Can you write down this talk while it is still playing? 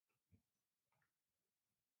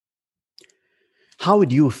How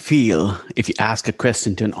would you feel if you ask a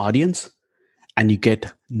question to an audience and you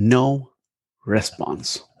get no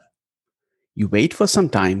response? You wait for some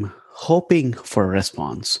time, hoping for a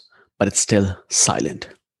response, but it's still silent,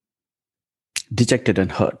 dejected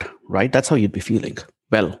and hurt, right? That's how you'd be feeling.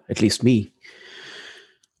 Well, at least me.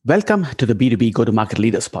 Welcome to the B2B Go to Market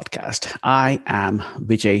Leaders podcast. I am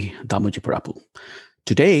Vijay Damojipurapu.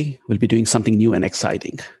 Today, we'll be doing something new and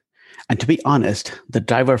exciting. And to be honest, the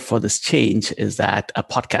driver for this change is that a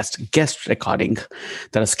podcast guest recording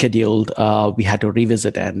that is scheduled, we had to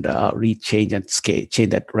revisit and change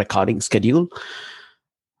that recording schedule.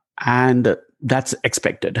 And that's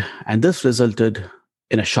expected. And this resulted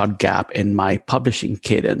in a short gap in my publishing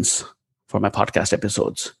cadence for my podcast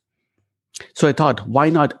episodes. So I thought, why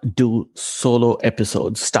not do solo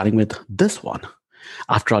episodes starting with this one?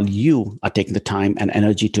 After all, you are taking the time and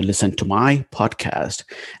energy to listen to my podcast,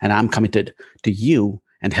 and I'm committed to you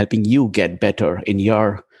and helping you get better in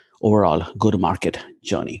your overall go-to-market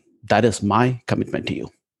journey. That is my commitment to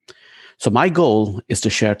you. So my goal is to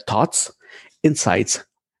share thoughts, insights,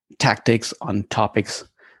 tactics on topics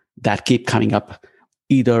that keep coming up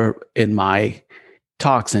either in my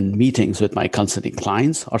talks and meetings with my consulting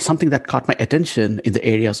clients or something that caught my attention in the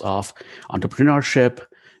areas of entrepreneurship,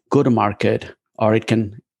 go-to-market, or it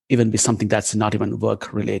can even be something that's not even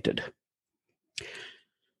work related.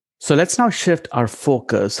 So let's now shift our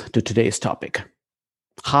focus to today's topic,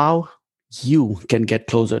 how you can get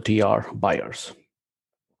closer to your buyers.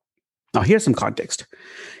 Now, here's some context.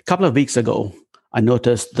 A couple of weeks ago, I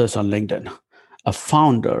noticed this on LinkedIn. A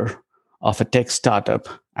founder of a tech startup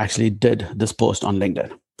actually did this post on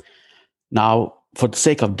LinkedIn. Now, for the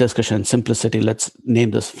sake of discussion and simplicity, let's name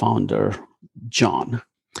this founder John.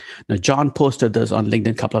 Now, John posted this on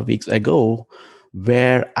LinkedIn a couple of weeks ago,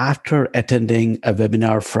 where after attending a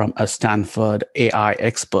webinar from a Stanford AI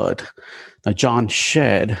expert, now John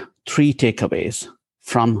shared 3 takeaways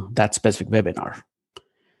from that specific webinar.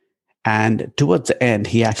 And towards the end,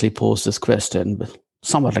 he actually posed this question with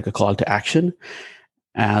somewhat like a call to action,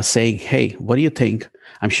 saying, hey, what do you think?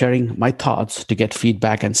 I'm sharing my thoughts to get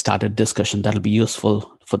feedback and start a discussion that'll be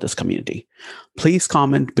useful for this community. Please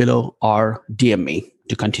comment below or DM me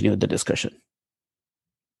to continue the discussion.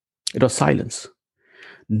 It was silence.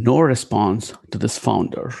 No response to this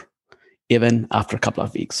founder, even after a couple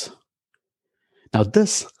of weeks. Now,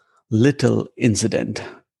 this little incident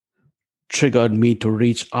triggered me to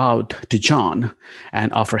reach out to John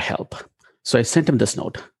and offer help. So I sent him this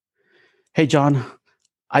note. Hey, John,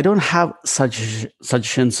 I don't have such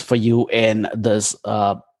suggestions for you in this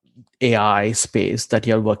AI space that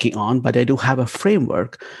you're working on, but I do have a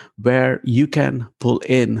framework where you can pull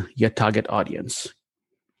in your target audience,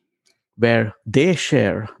 where they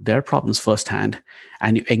share their problems firsthand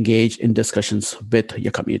and you engage in discussions with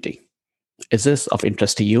your community. Is this of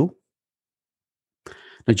interest to you?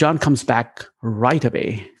 Now, John comes back right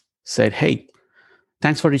away, said, hey,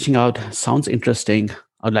 thanks for reaching out. Sounds interesting.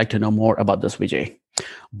 I'd like to know more about this, Vijay.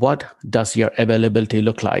 What does your availability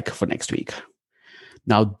look like for next week?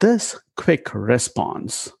 Now, this quick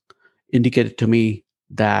response indicated to me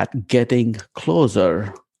that getting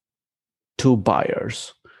closer to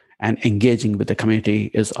buyers and engaging with the community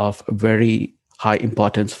is of very high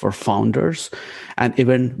importance for founders and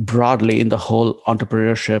even broadly in the whole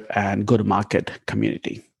entrepreneurship and go-to-market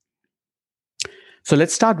community. So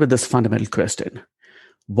let's start with this fundamental question.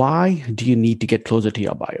 Why do you need to get closer to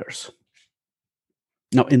your buyers?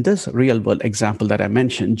 Now, in this real-world example that I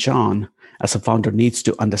mentioned, John, as a founder, needs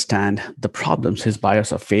to understand the problems his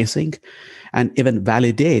buyers are facing and even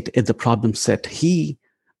validate if the problem set the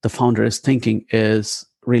founder, is thinking is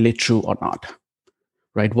really true or not,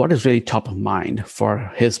 right? What is really top of mind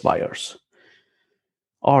for his buyers?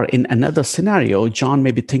 Or in another scenario, John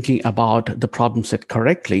may be thinking about the problem set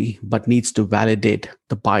correctly, but needs to validate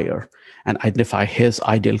the buyer and identify his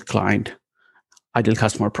ideal client, ideal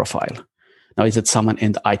customer profile. Now, is it someone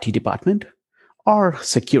in the IT department or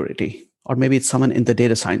security? Or maybe it's someone in the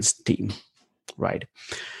data science team, right?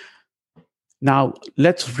 Now,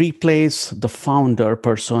 let's replace the founder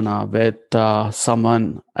persona with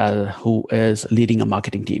someone who is leading a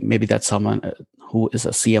marketing team. Maybe that's someone who is a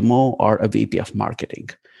CMO or a VP of marketing.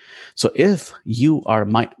 So if you are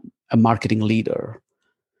a marketing leader,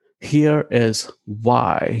 here is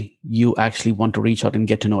why you actually want to reach out and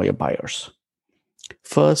get to know your buyers.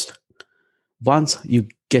 First, once you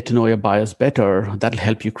get to know your buyers better, that'll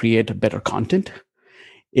help you create better content.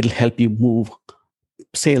 It'll help you move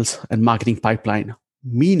sales and marketing pipeline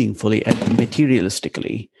meaningfully and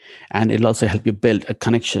materialistically. And it'll also help you build a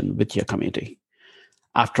connection with your community.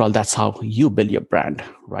 After all, that's how you build your brand,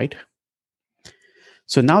 right?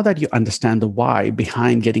 So now that you understand the why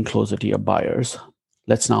behind getting closer to your buyers,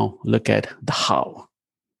 let's now look at the how,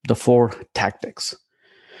 the 4 tactics.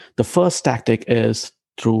 The first tactic is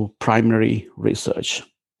through primary research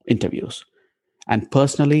interviews. And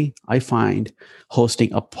personally, I find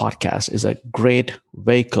hosting a podcast is a great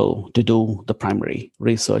vehicle to do the primary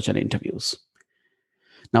research and interviews.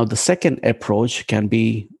 Now, the second approach can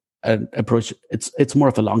be an approach, it's more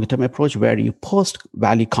of a longer term approach where you post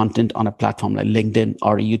value content on a platform like LinkedIn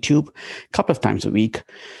or YouTube a couple of times a week.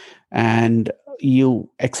 And you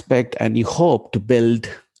expect and you hope to build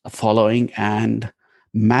a following, and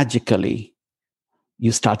magically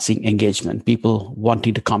you start seeing engagement, people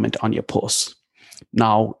wanting to comment on your posts.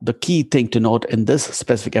 Now, the key thing to note in this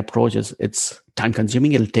specific approach is it's time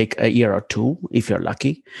consuming. It'll take a year or two, if you're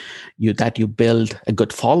lucky, you build a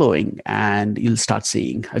good following and you'll start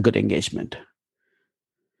seeing a good engagement.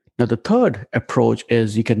 Now, the third approach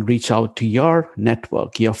is you can reach out to your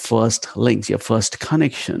network, your first links, your first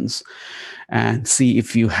connections, and see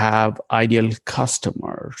if you have ideal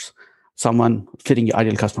customers, someone fitting your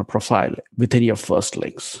ideal customer profile within your first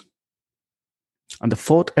links. And the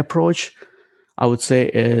fourth approach, I would say,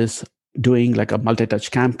 is doing like a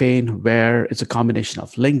multi-touch campaign where it's a combination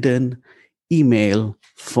of LinkedIn, email,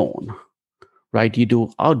 phone, right? You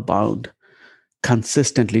do outbound,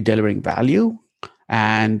 consistently delivering value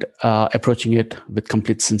and approaching it with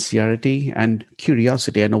complete sincerity and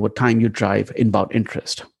curiosity. And over time, you drive inbound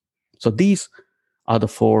interest. So these are the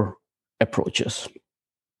 4 approaches.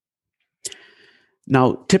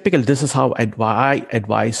 Now, typically, this is how I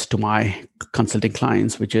advise to my consulting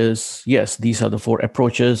clients, which is, yes, these are the 4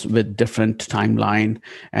 approaches with different timeline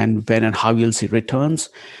and when and how you'll see returns.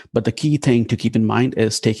 But the key thing to keep in mind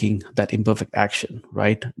is taking that imperfect action,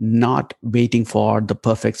 right? Not waiting for the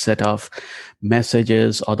perfect set of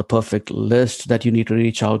messages or the perfect list that you need to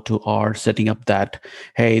reach out to, or setting up that,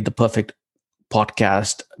 hey, the perfect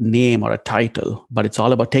podcast name or a title. But it's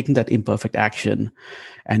all about taking that imperfect action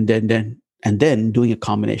and then doing a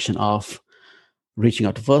combination of reaching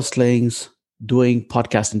out to first links, doing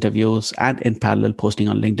podcast interviews, and in parallel posting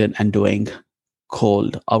on LinkedIn and doing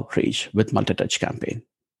cold outreach with multi-touch campaign.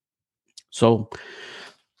 So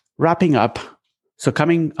wrapping up, so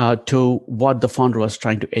coming to what the founder was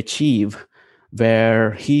trying to achieve,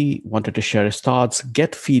 where he wanted to share his thoughts,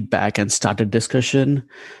 get feedback, and start a discussion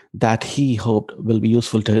that he hoped will be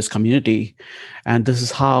useful to his community. And this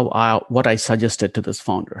is what I suggested to this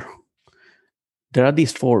founder. There are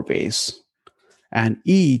these 4 ways, and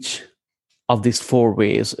each of these 4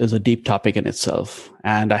 ways is a deep topic in itself,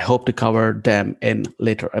 and I hope to cover them in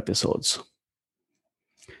later episodes.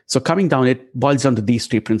 So coming down, it boils down to these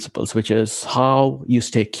 3 principles, which is how you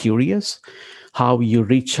stay curious, how you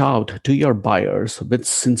reach out to your buyers with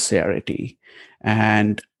sincerity.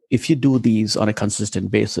 And if you do these on a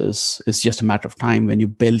consistent basis, it's just a matter of time when you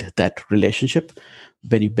build that relationship,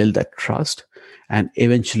 when you build that trust, and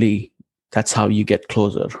eventually that's how you get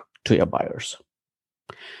closer to your buyers.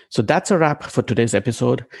 So that's a wrap for today's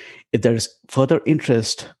episode. If there's further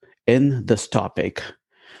interest in this topic,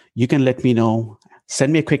 you can let me know.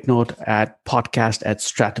 Send me a quick note at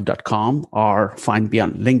podcast@strativ.com or find me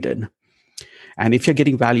on LinkedIn. And if you're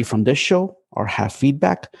getting value from this show or have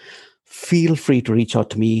feedback, feel free to reach out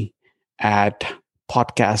to me at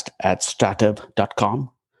podcast@strativ.com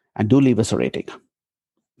and do leave us a rating.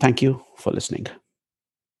 Thank you for listening.